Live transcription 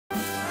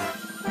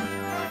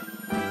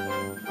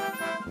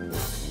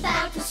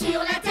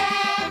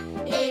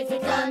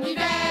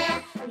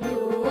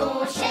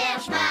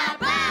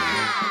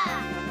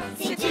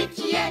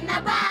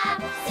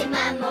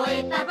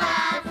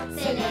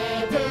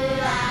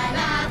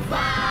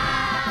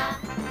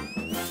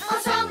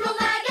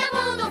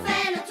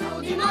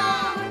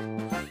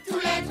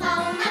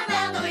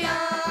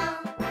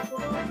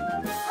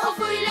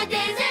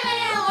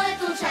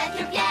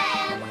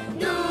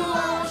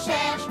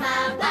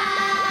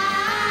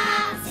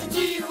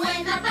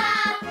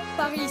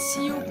par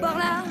ici ou par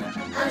là.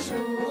 Un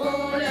jour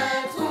on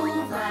le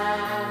trouvera.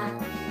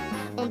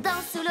 On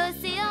danse sous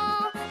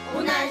l'océan,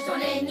 on nage dans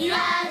les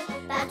nuages,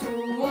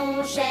 partout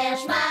on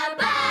cherche ma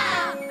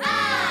part.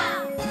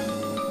 Ah!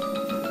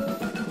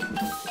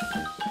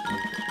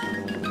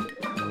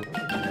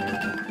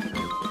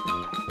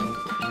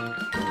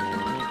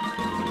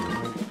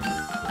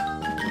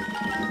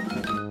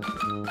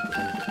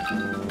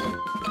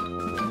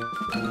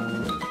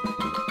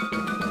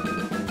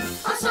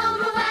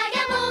 Ensemble on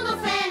vagabonde, on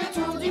fait le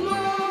tour du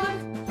monde.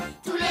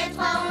 Tous les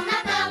trois on n'a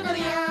peur de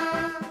rien.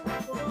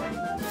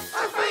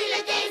 On fouille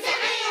le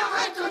désert et on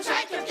retourne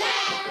chaque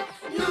pierre.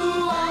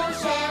 Nous on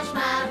cherche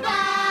ma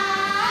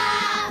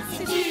part.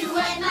 Si tu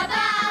vois ma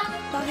part,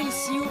 Par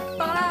ici ou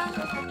par là.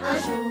 un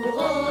jour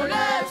on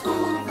le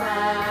trouvera.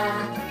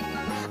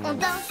 On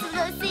danse sous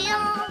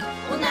l'océan,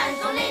 on nage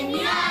dans les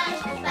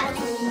nuages,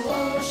 partout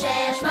on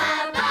cherche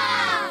ma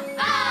part.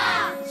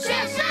 Ah,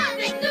 cherche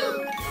avec nous.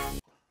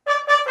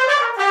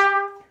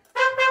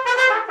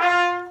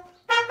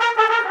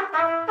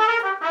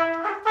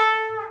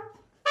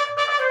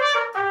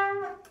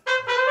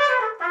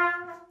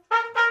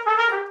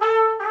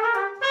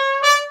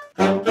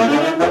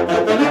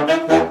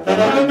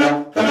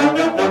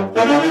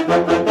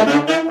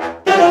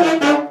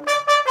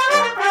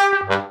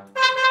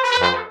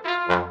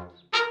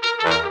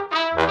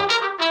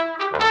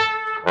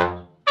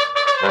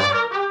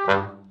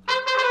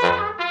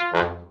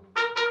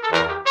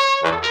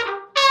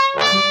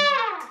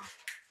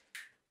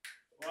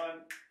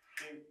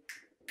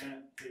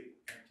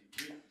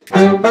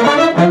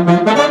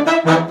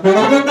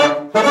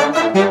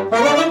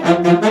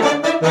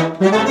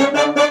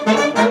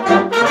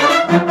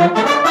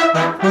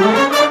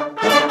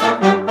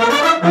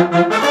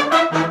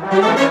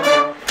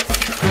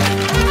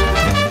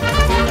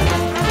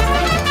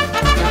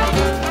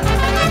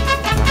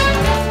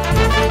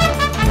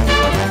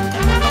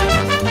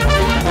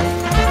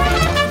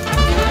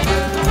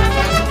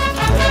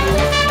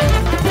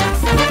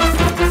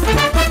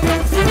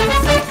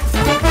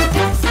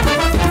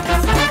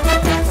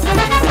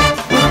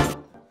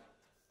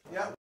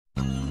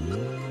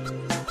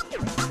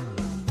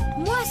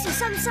 Moi, c'est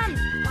Sam Sam.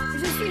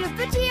 Je suis le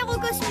petit héros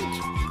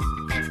cosmique.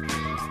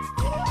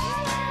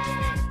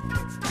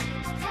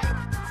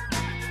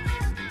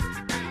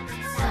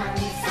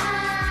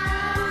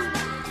 Sam,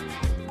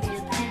 le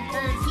plus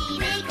petit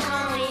des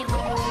grands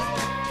héros.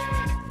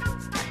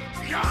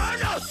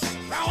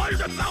 Parole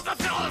de barbe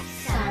féroce.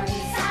 Sam,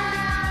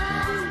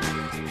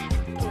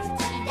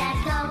 petit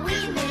d'accord, oui,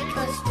 mais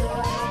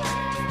costaud.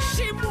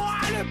 C'est moi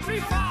le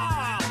plus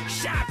fort.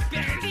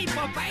 J'appelle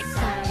l'hippopète.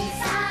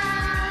 Sam,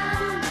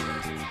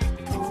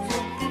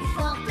 toujours plus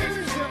fort,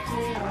 toujours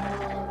plus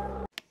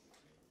haut.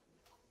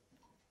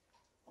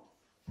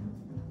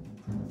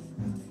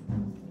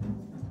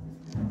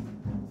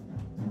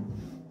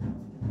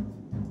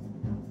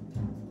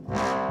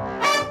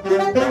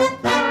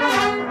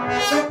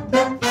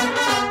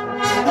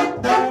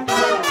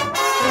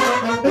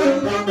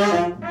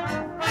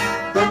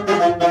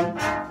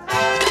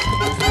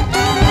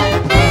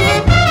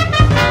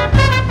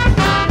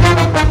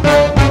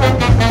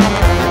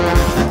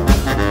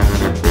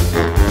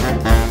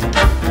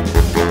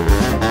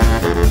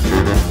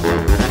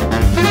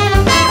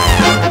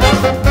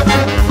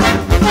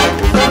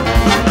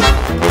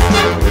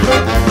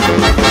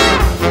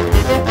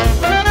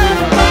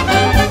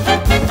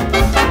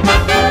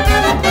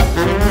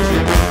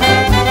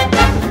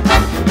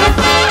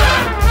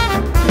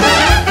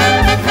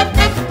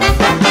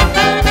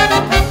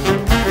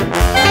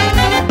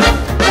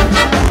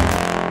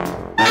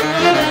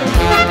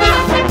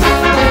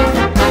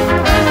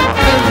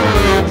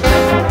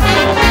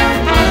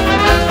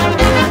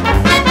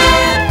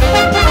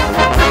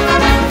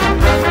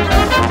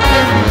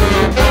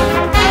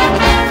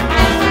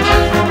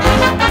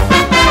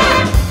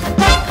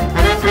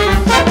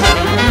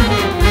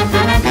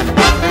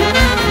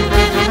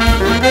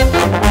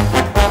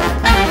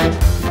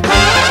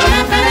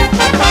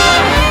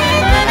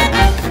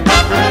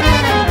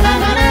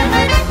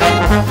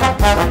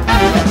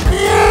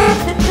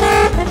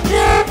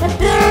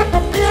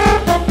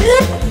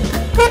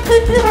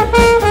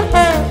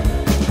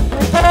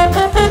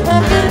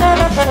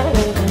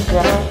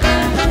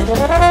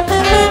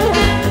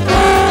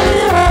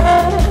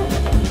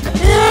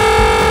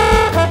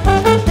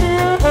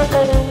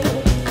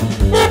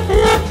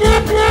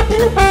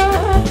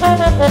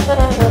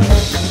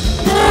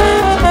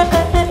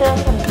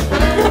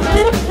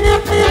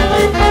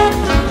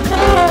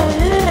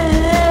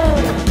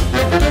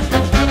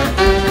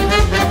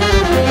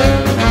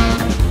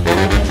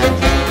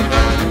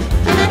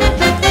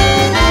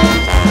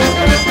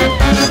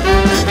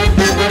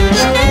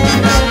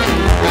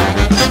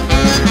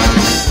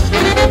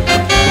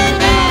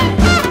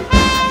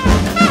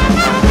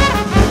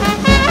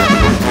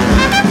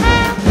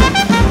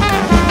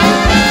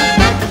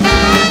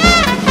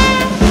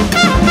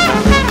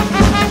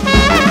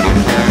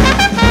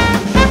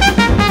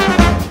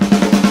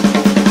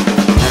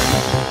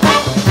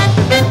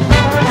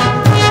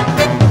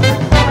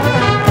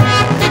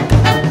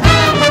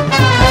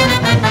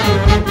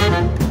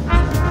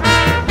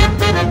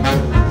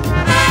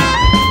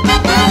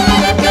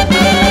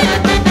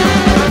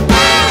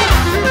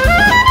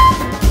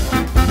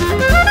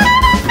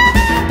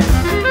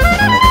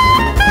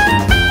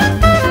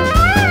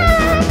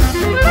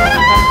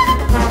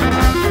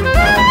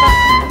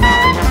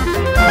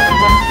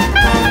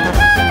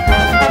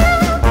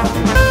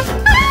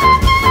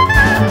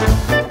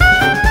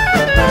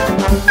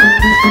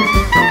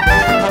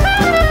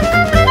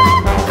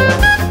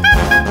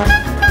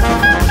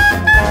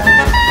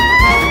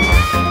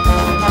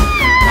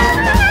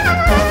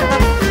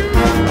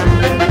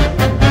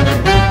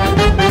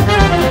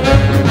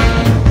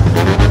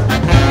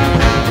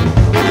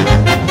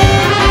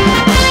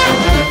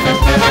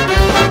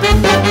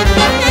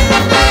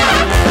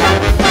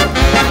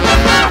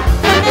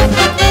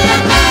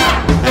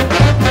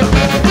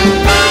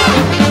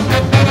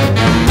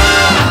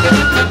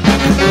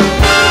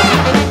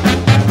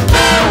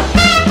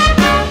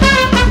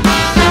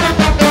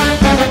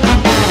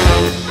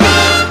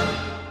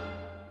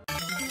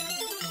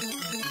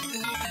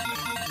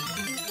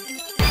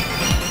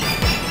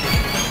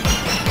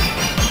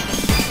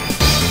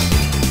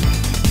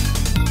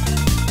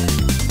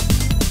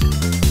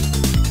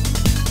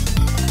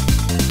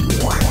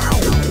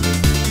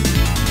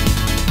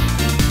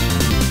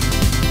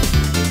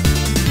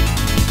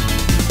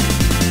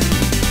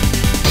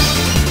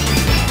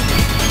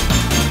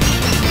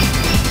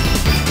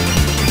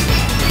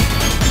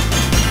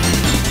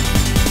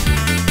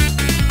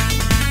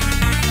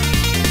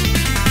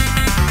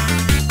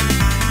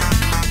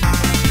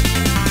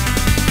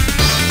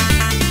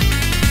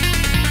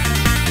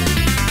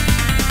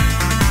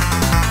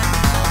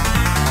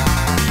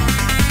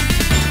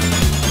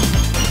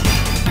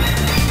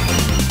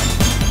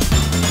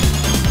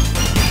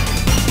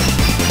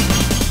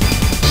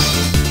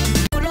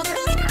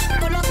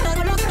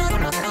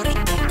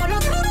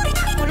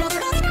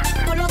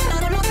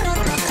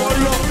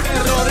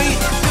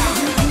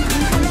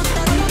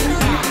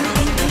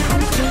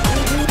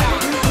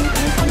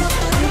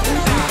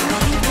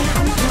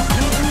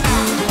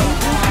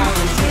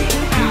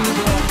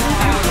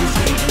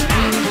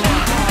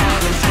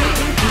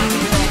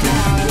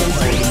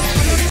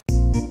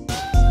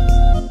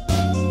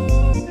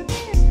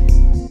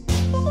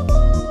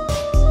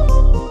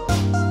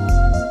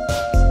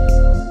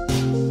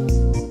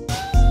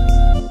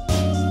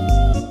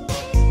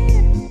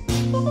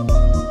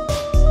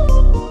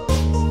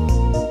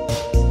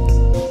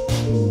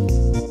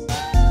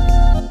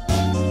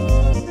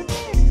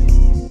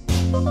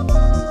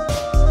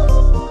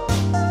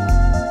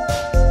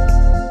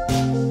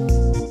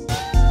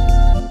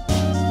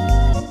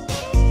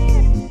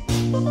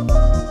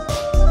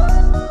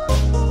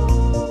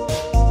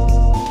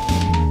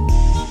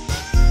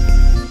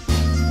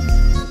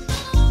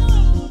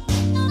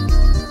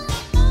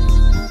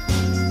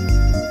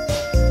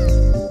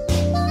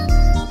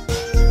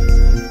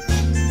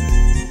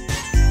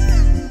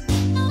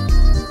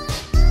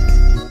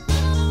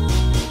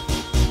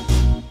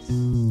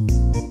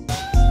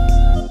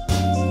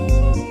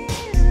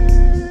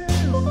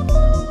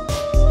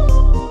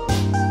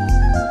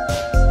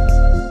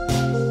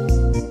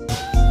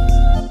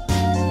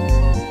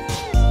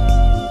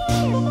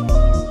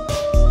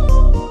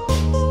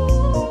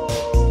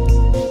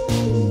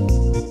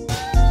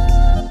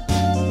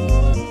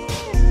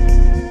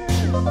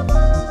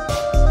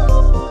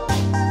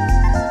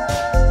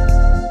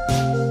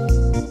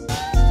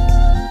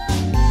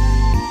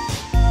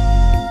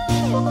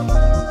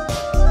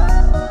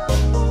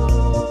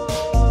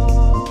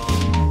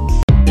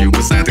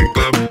 at the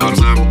club,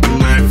 bottoms up.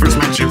 When I first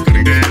met you,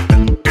 couldn't get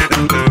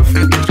in love.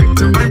 Head straight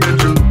to my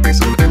bedroom,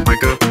 face on in my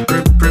cup.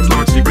 Crib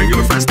lock, she bring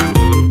your friends down.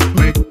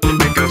 Make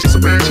up, she's so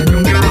bad, she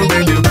don't get a little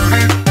baby.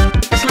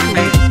 It's like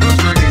me, I'm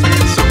struggling,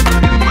 it's so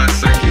in my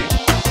psyche.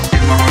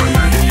 In my heart,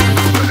 I didn't even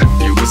know that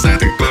you was at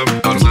the club,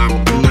 bottoms up.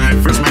 When I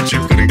first met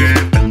you, couldn't get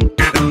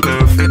in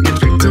love. Head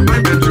straight to my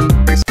bedroom,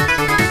 face.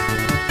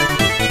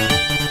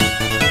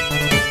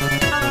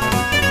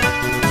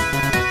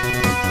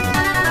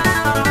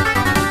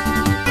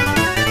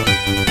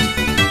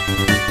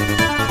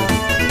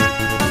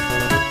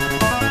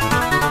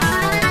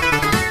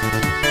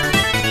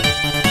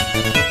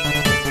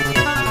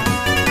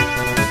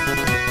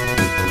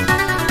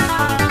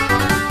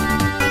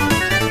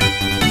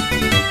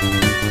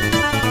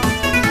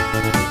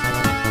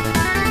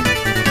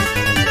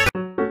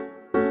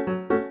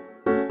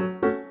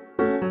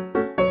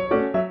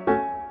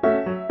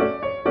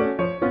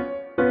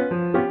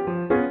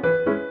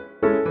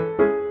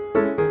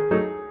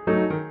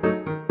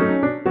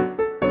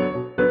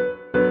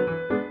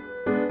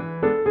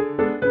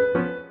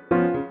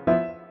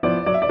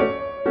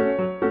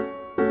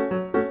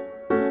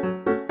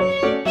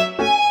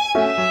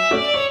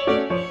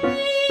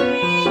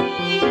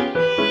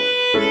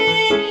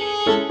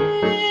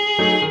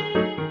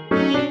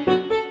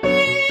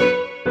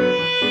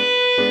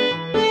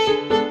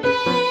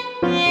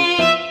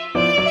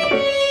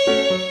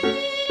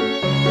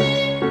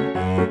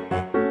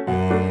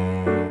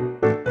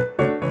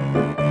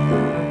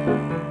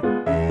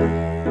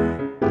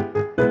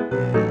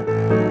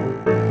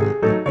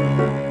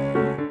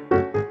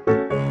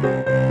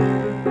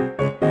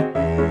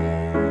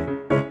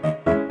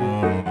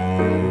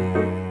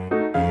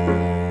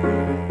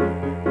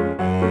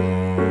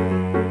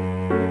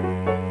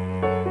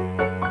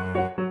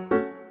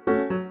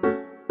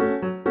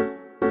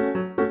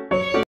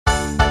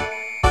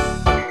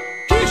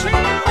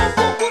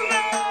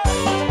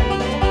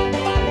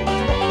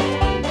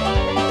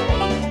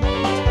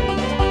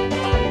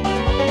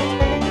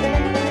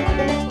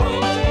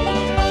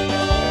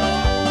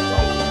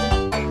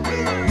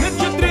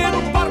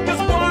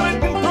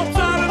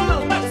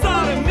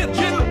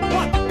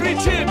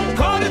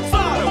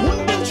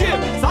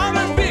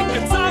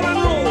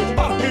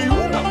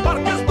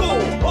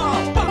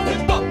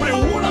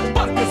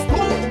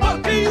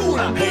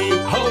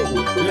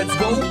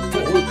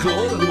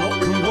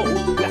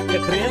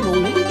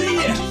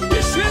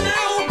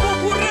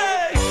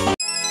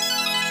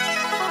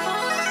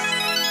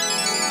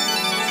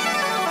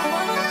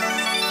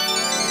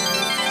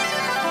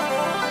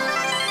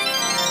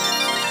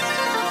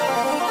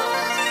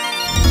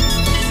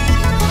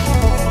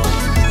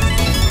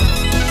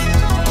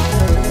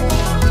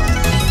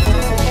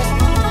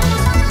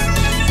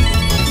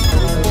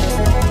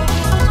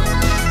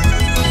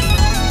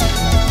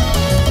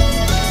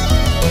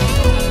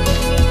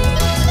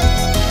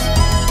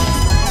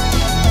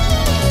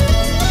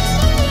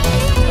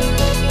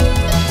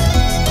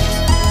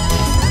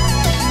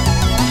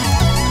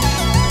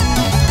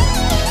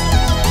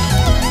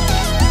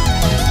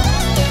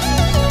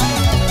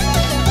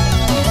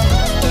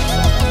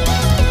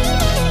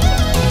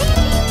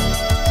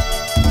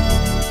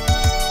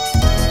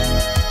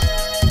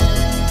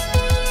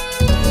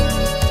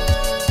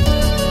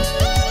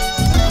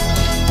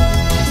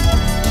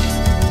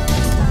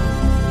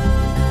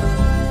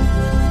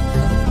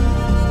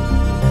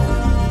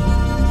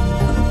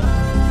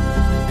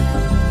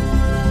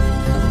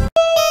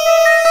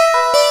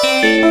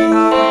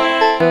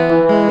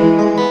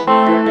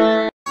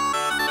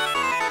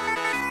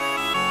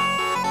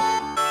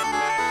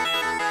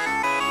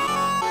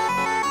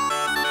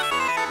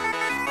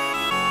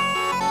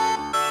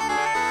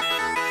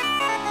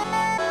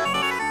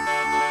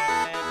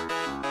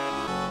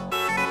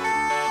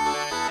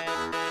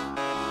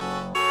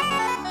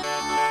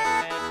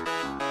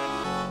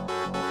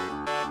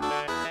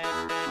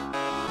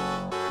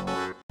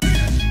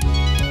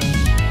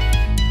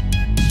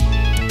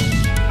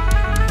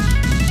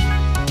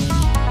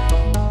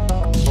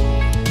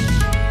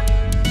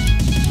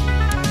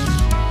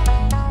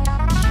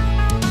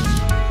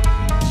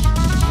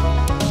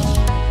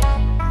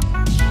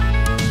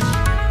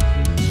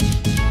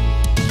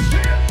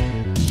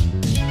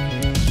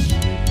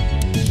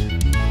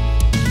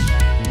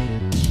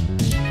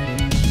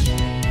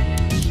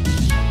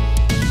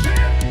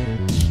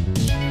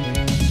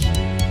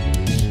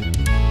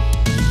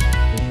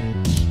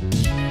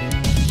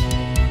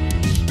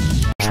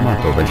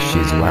 To weź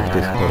się złap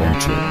tych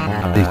poręczy.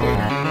 Dycho.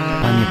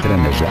 Panie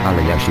trenerze,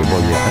 ale ja się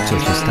boję, a co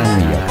się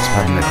stanie jak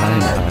spadnę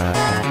halna?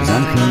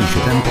 Zamknij się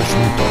ten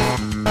poszmuto.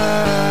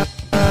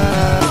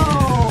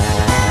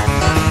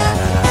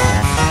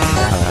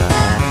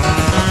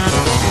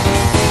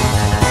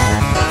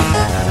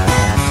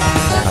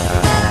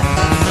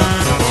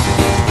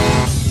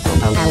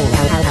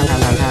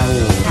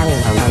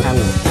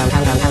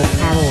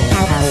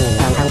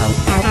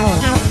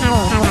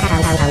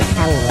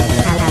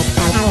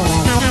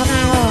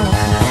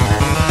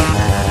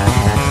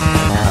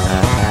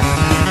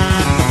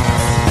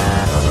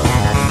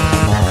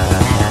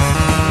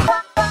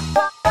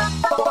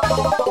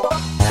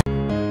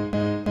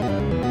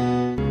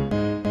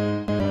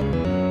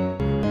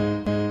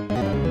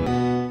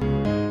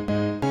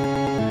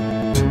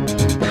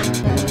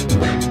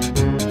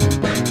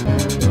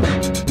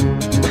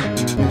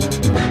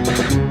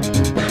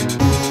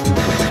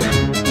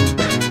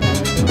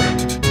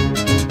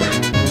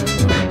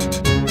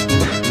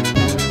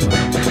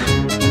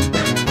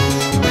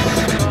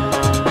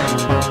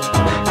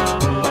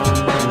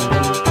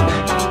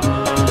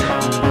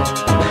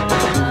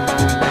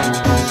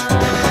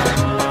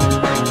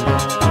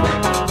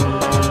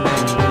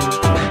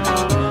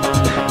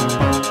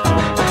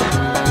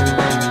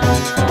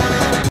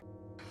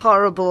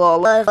 Horrible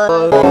all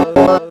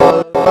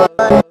over.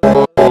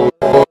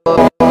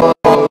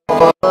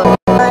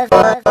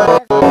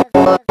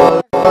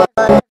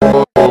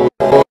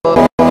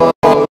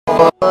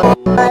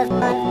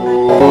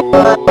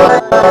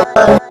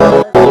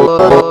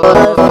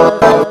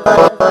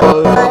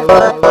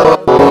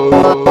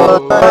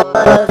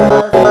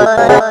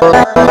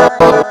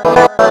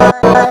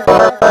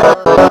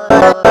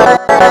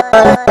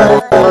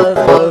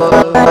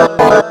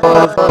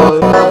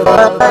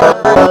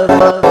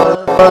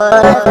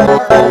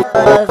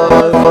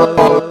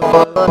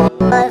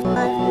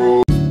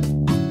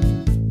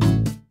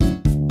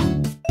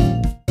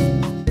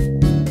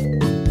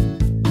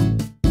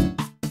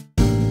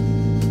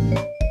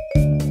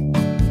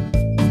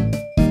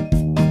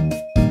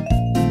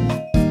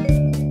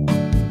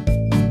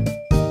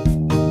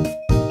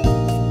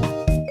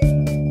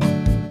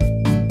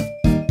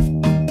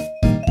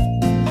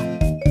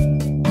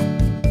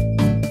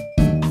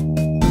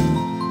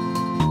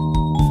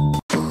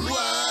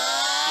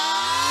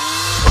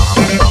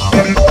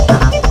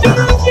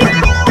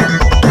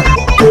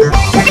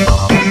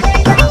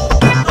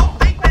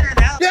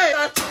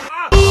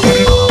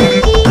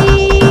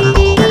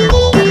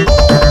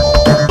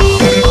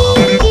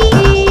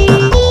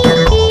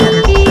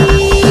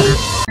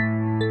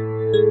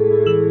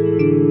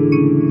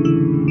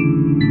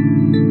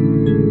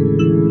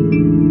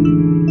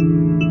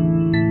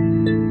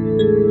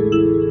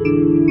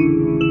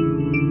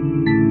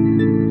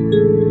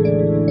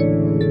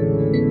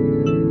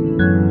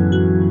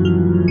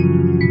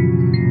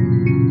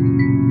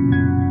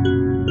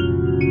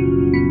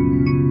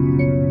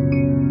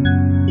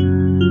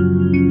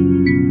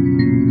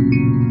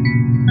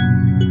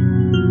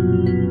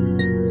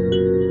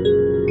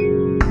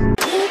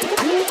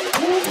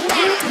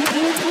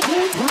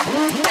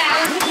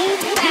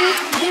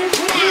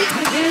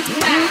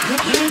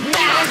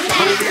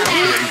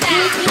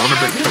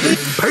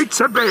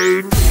 Pizza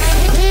beans!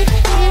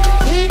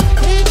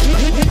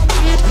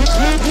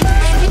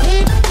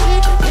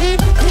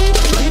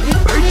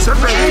 Pizza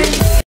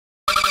beans!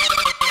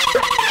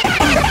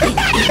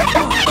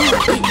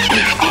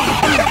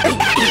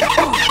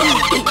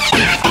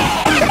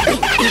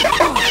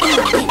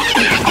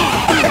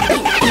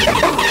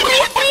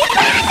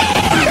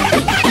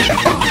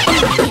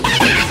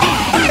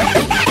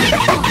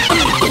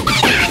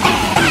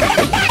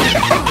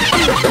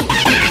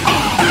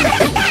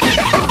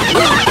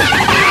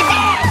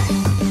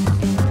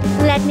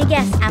 Let me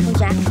guess,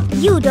 Applejack.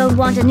 You don't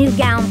want a new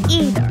gown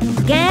either.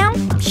 Gown?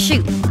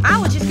 Shoot. I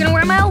was just gonna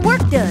wear my old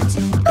work duds.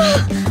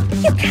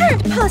 You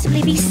can't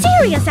possibly be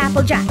serious,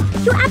 Applejack.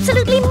 You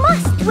absolutely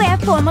must wear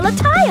formal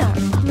attire.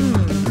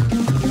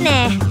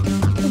 Nah.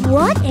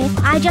 What if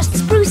I just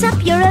spruce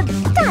up your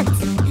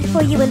duds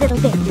for you a little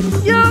bit?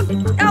 Yeah,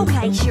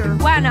 okay, sure.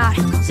 Why not?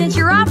 Since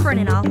you're offering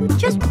and all.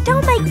 Just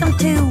don't make them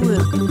too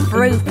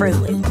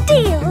frou-frou-y.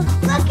 Deal?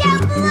 Look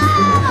out below!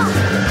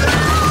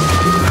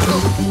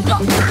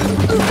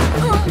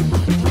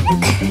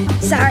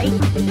 Sorry,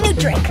 new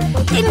trick.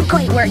 Didn't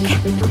quite work.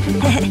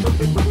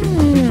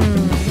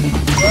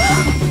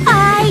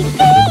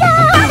 Idea!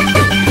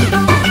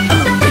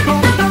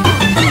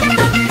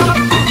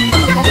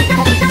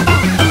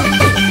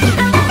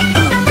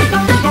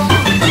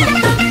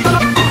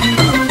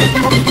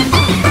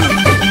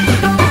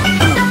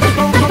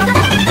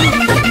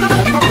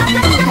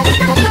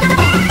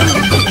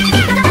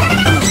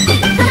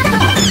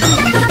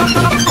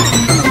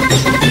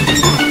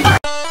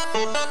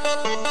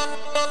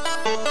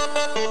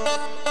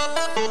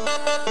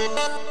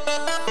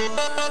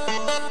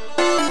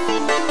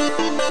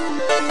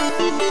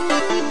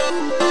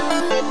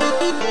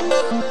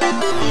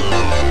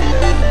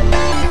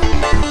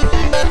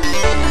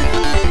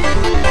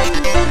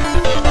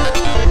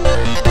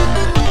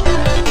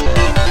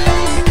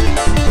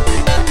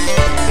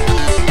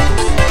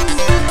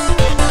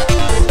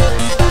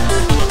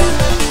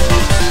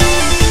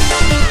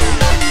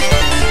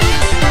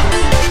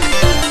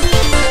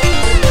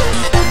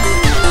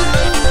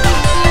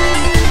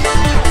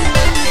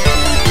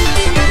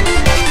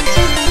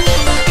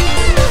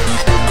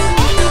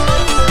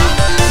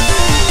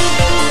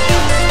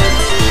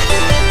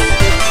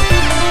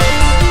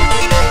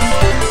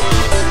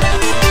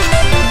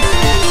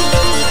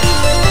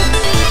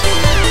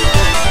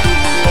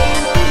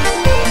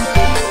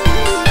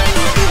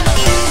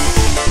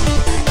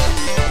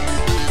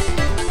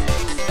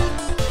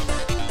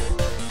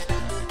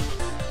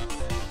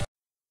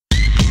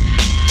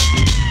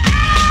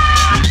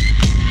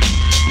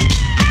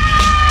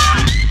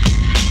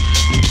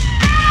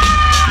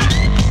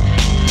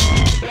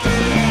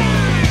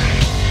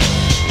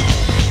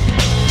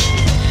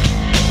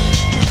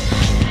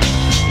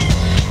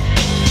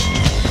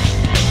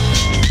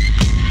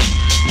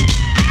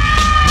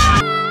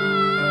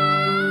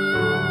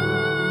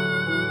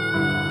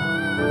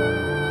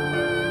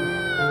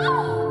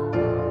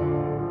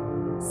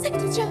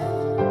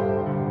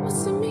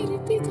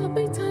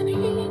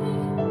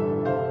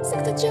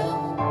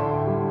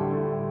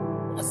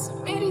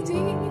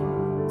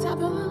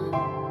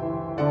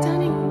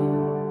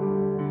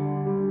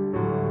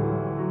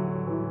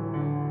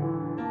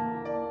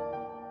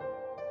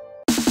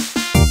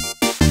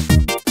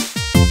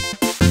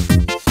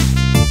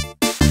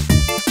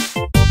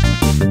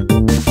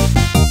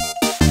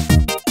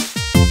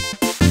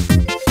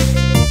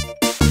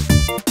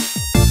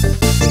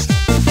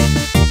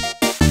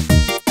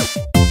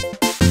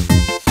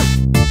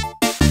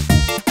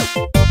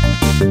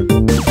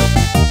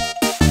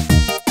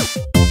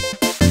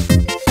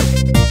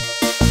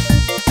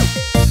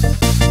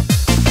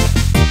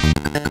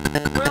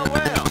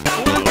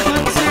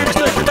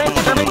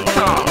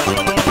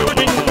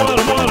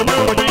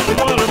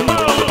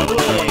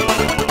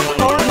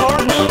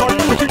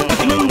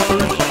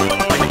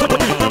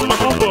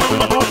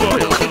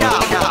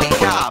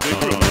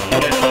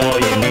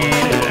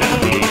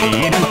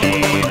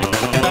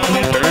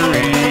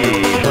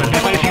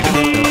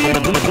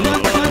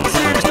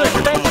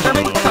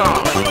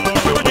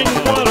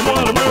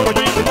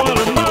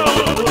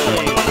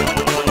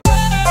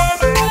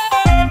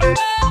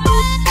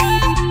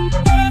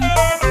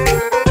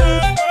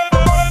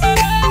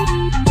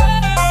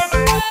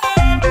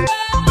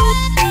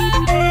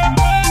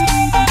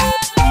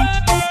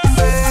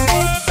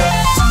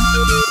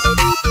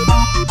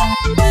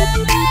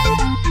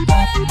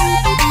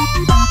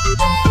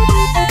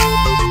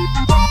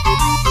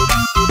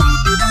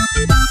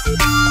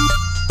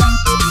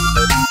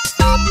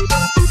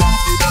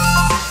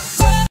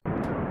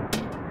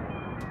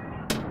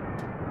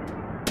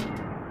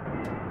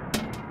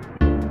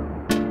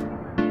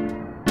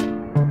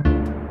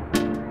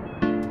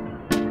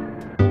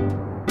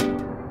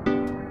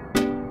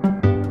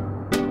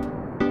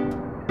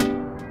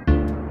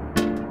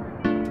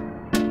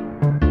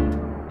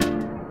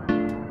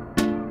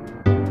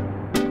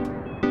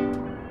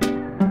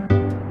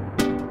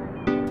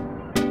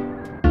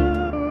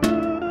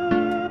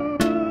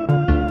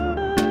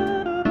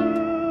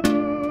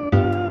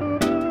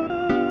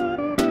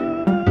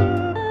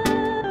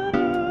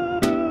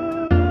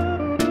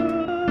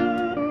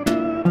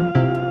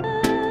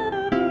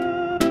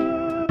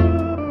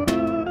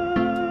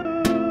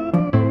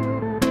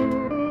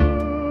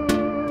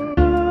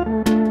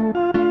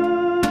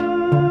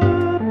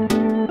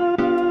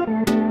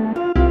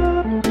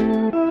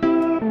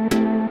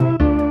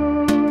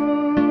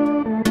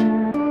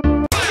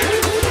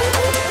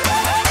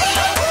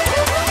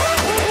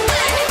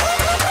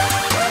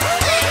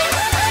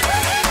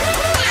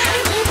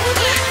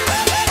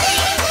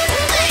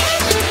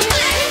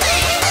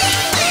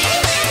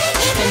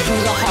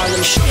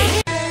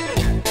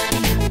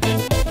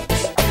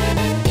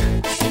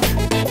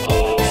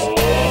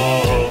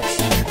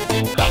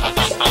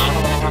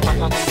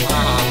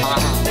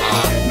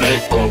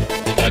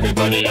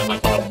 Everybody in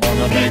the club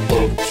wanna make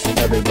move.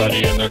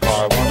 Everybody in the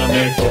car wanna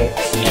make move.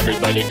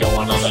 Everybody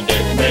going on a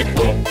date, make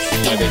move.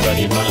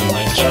 Everybody running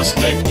late, just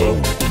make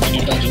move. When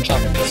you dodging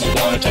traffic cause you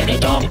wanna take a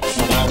dump,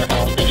 no matter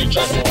how good you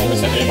try to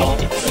always hit it home.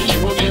 But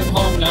you will get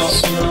home now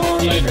sooner or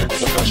later.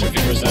 The pressure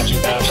figures that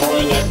you have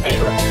toilet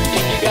paper.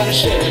 If you got a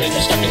shit and you're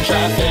stuck in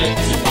traffic,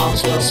 your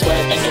palms will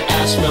sweat and your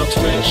ass will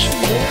twitch.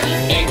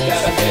 Ain't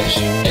that a bitch?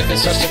 If it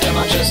starts to come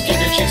out, just give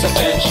your cheeks a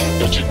pinch.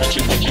 Bitchy, bitchy,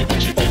 bitchy,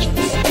 bitchy, bitch.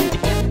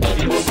 Love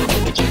you over,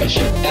 but take a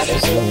shit. That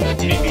is it.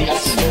 Maybe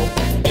that's cool.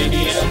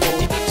 Maybe in a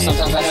pool.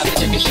 Sometimes I have to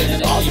take a shit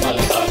and all you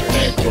motherfuckers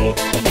make cool.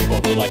 The people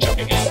who like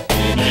choking out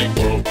pain, make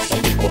cool. The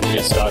people who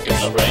get stuck in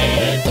the rain,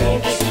 make cool.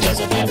 It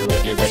doesn't matter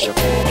if you're rich or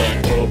poor,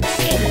 make cool.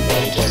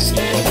 Everybody just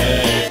need to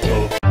make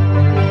cool.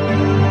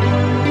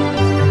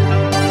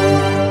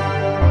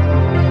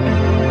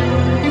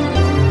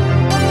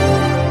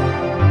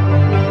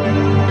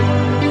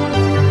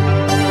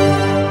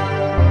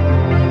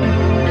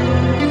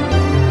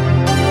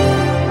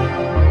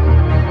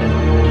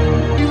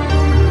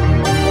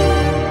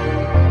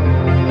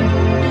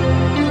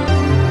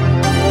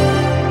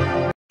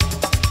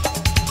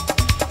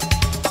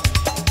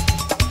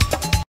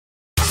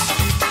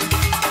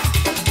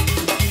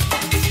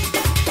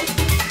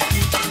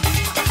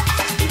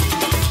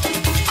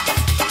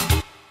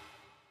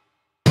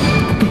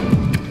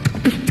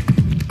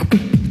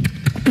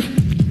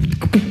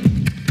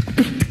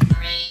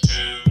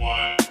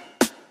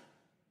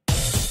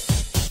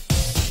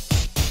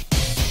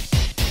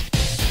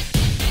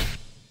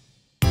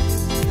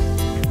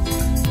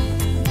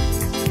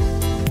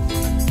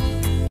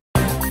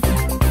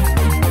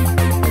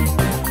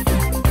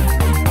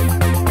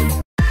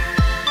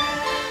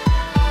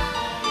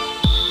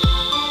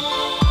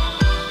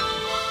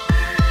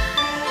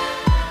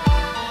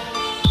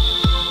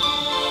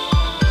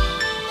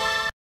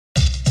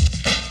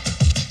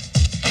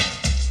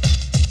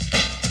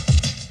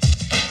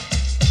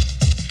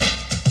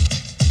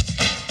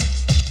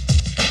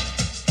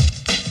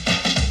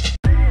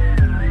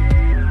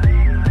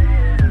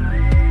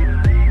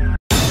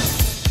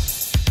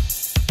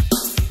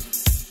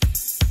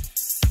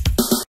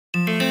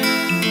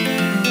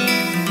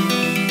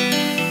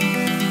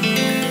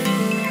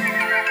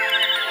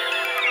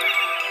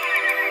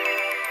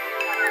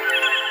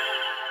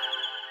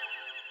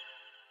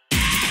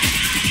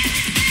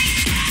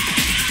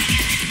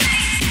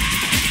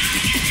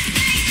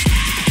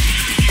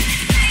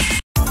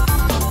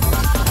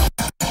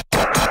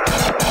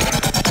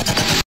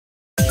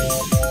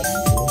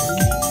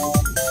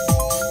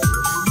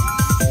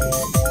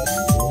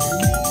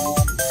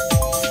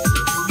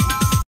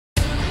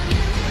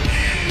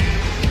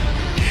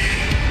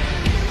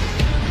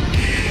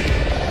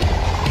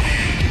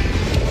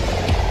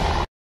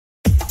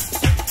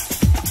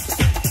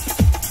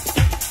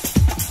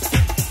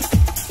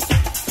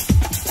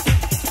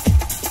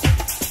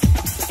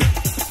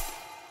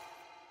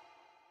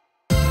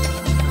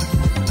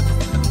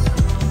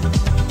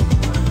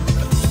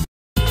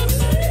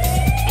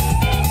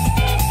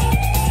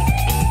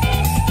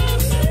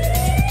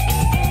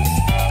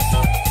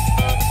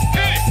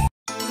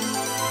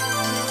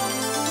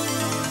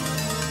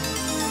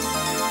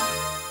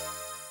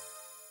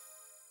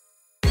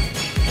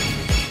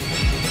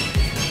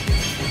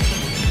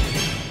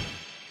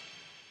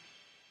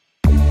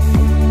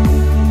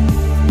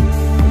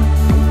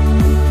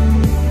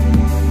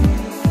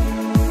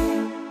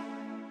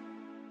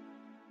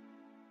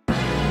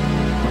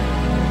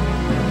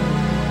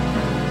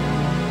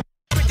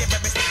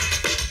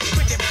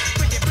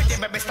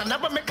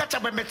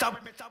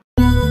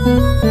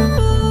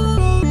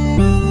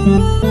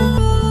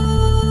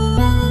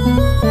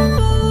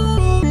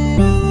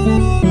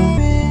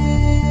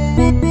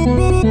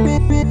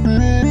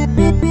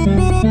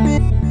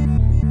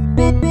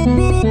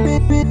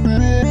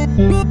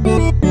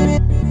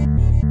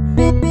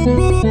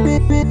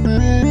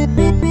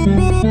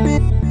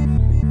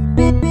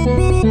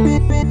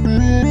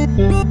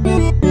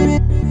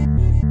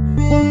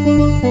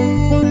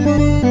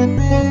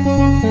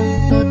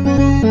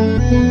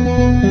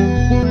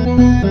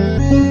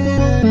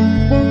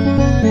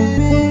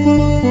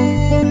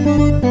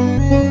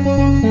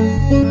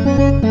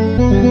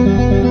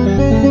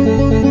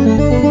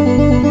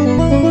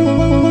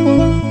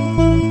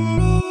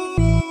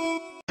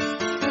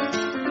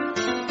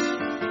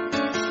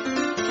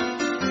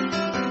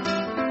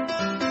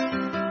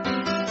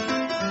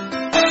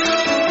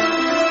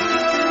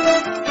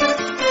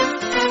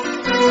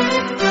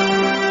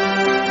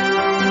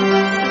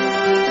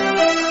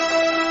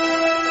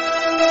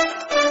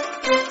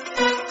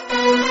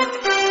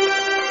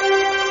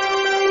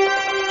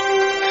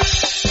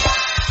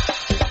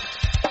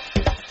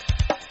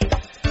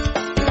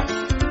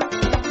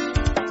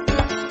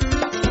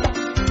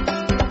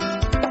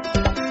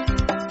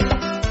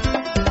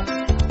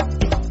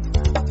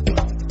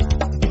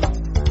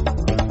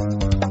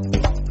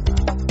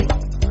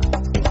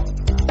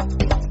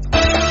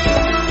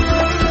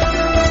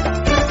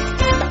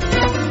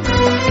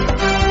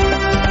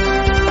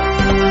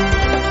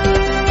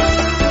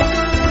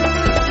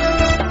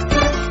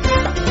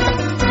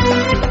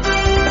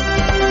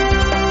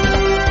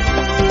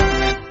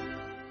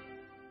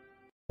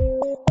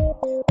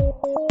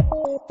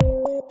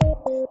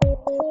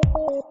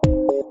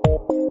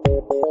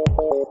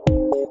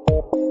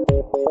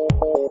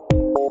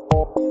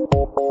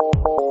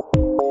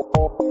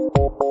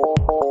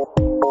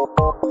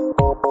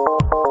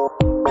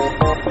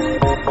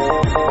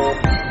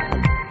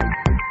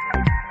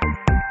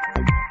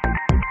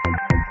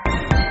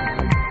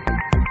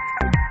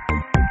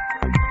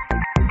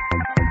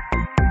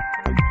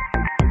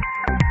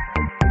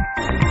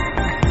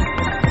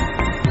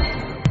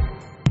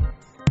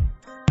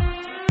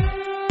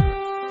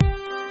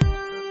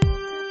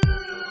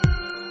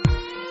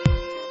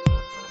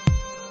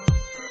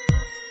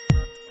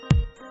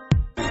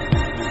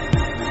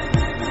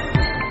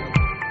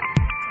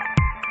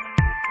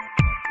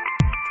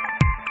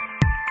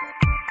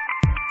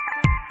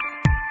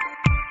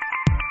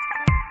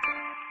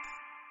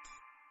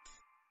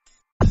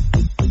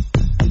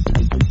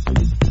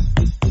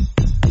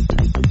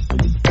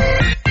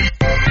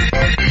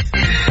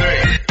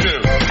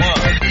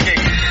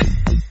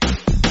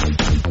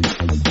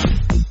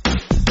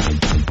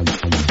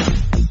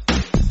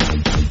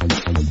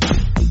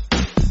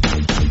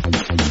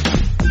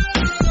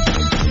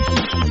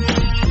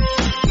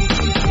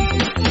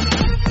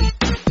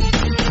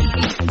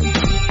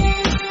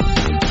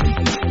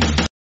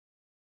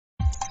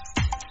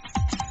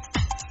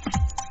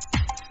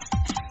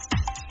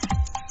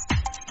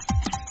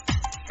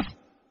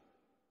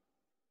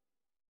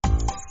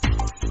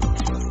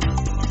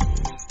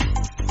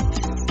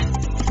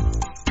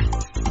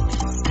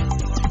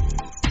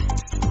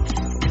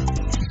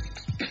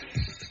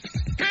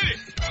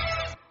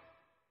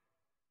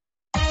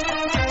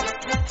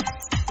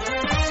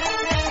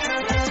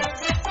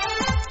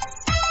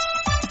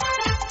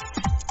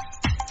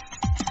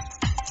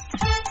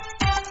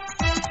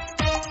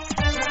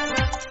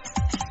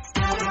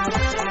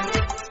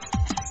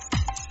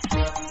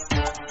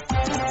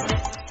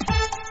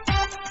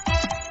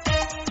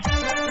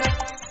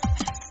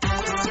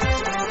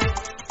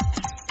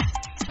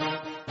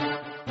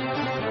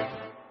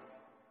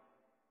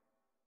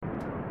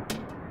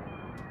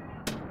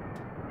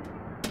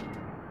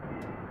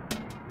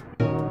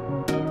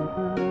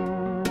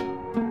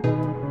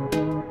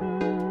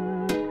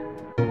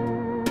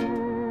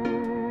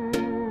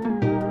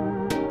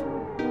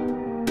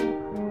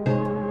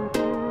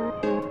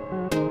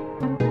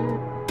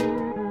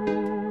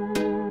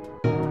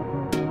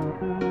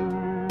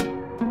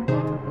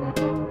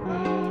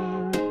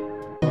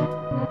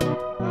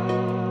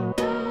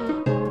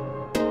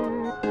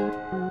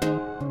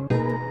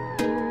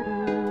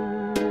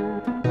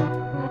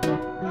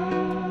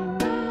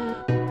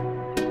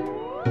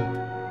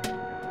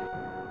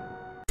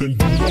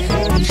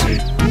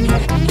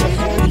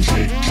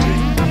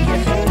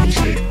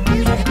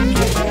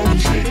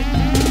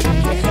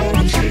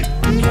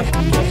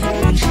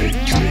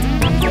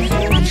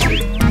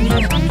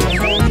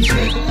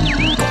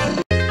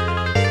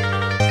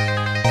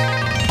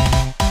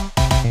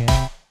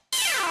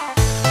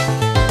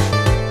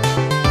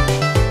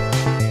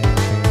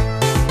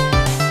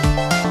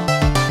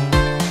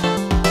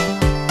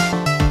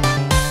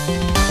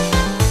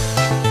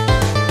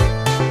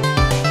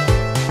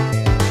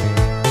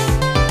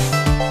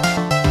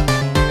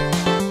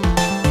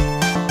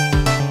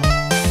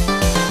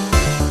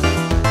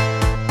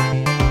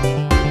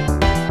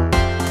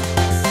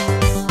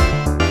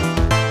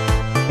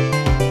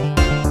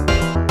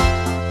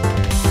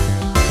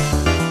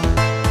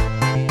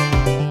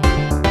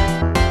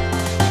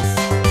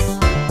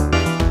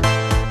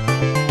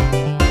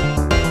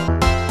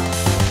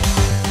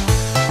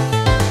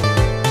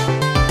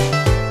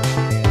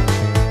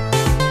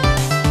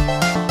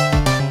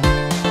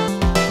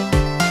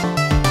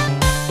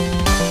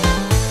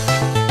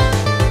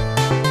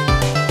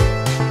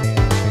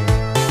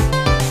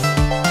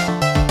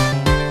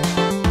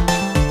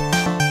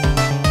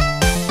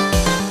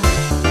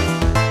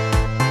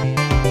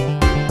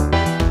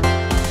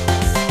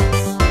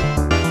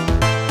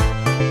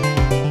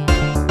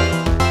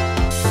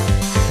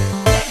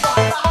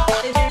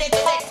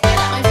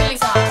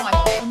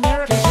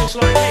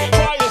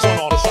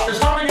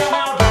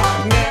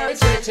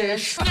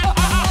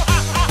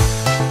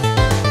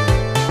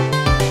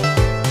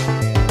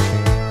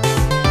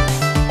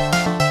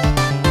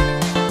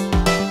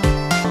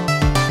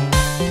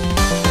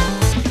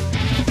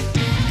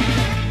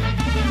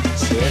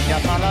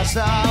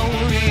 θα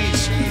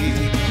ουρήσει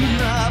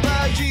να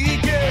βαγεί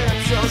και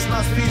ποιος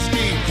μας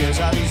βρίσκει και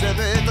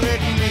ζαλίζεται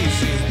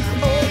τρεκνήσει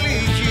όλη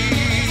η γη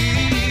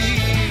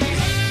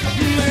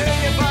με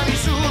κεφάλι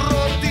σου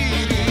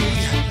ρωτήρι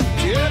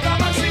και τα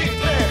μαζί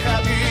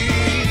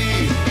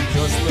τρεχατήρι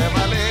ποιος του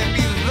έβαλε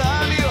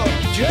πιδάλιο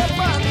και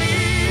πανί.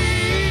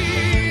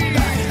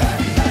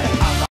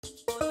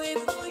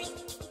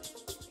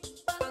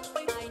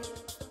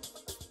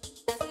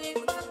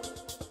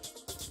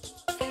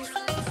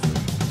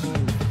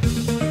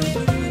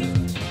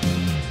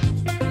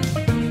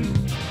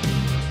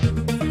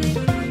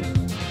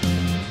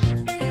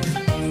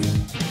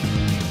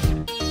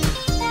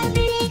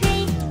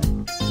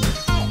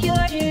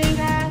 You're doing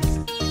that.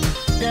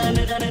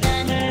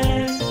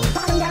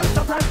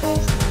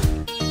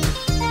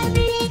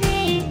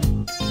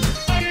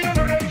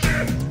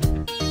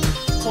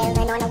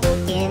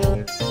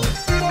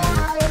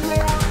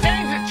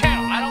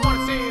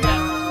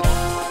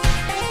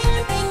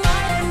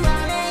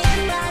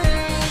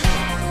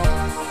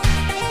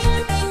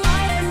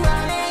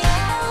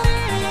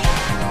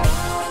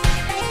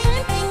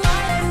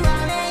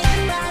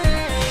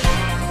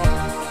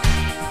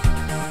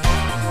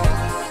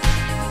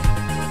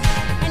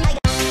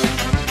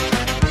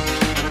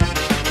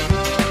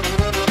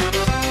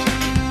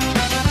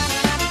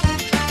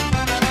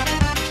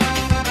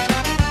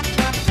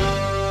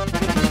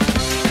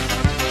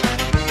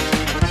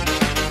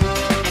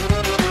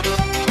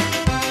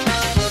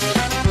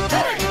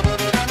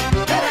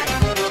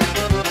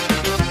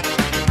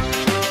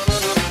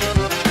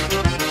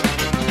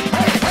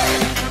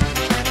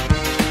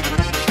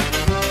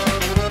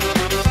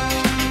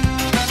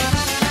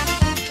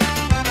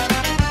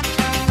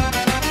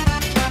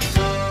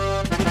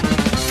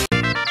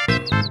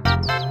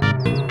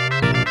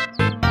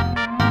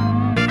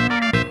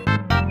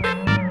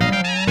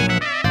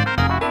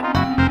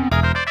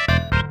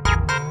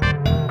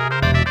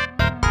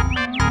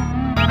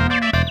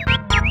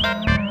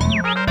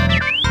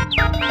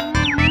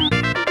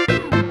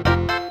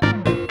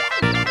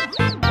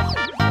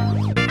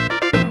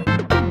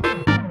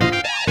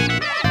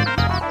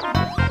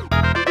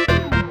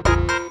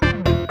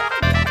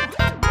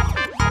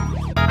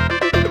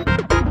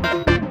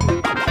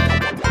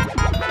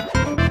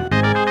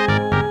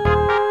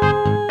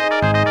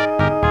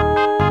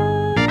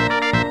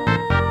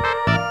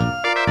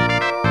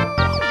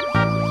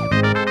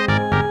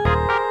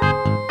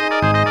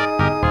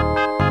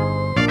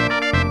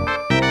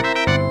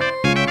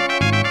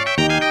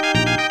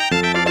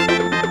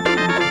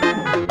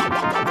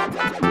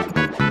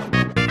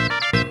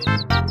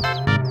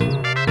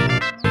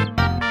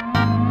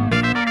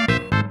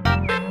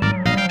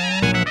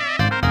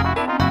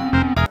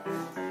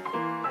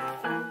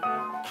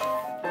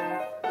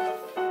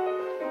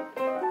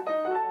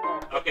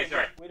 Okay,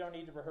 sorry. We don't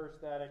need to rehearse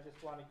that. I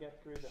just want to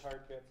get through the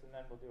hard bits, and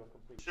then we'll do a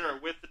complete. Sure,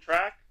 with the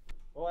track?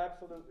 Oh,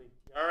 absolutely.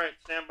 All right,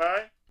 stand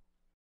by.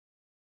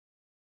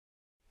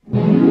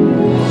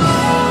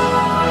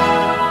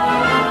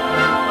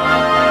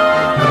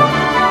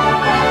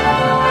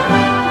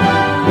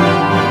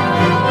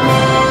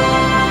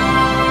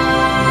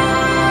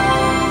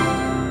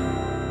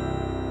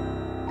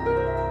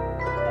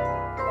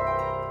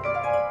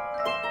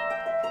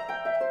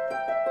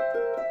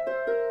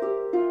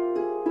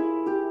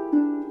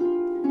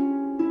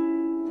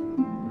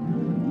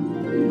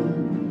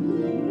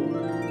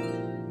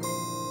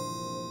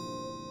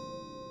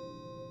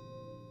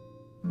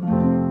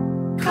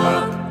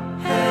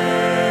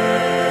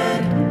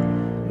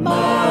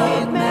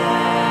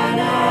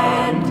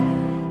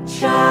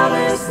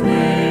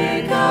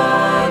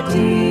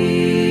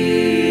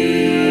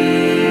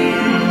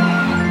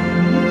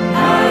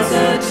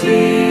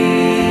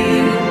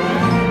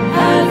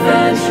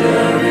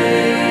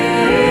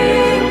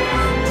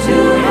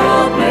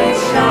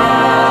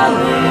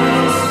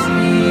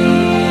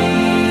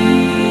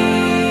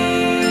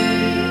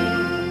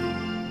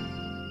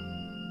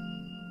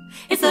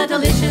 It's the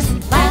delicious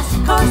last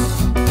course.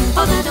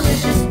 Oh, the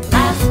delicious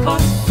last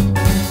course.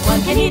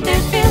 One can eat their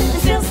fill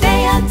and still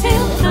stay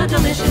until the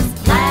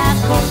delicious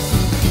last course.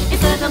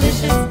 It's the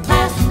delicious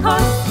last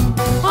course.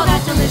 Oh,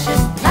 that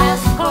delicious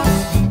last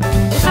course.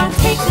 It's our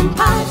cakes and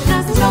pies, a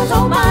dozen scones,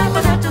 oh my,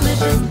 for that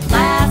delicious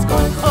last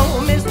course.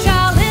 Oh, Miss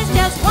Chalice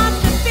just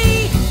wants to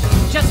be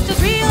just as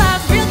real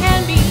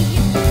can be.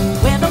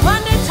 With a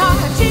wonder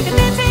tart, she can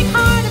then take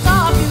heart us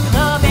all to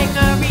the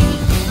bakery.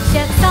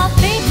 Chef Salt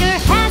Baker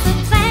has a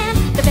plan,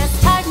 the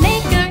best tart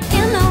maker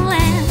in the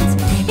land.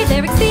 If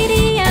they're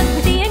expedient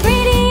with the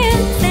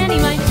ingredients, then he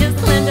might just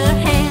lend a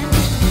hand.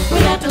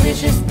 With that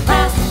delicious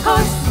last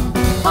course,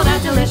 oh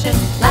that delicious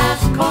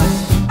last course.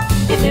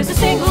 If there's a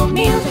single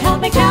meal to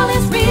help make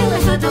Chalice real,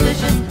 it's a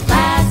delicious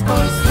last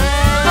course.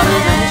 Oh the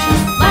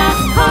delicious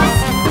last course,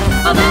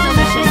 oh the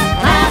delicious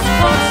last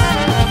course.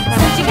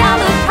 Searching a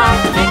la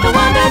carte to make the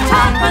wonder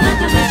tart for the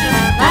delicious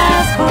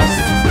last course.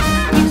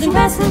 Using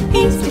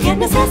recipes to get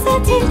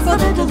necessities for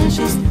the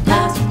delicious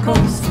last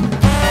course.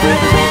 We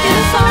can make it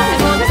a song as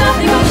long as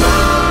nothing goes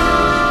wrong.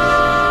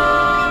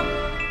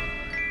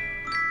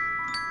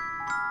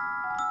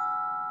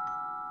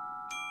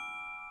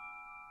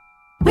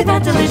 With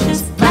that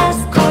delicious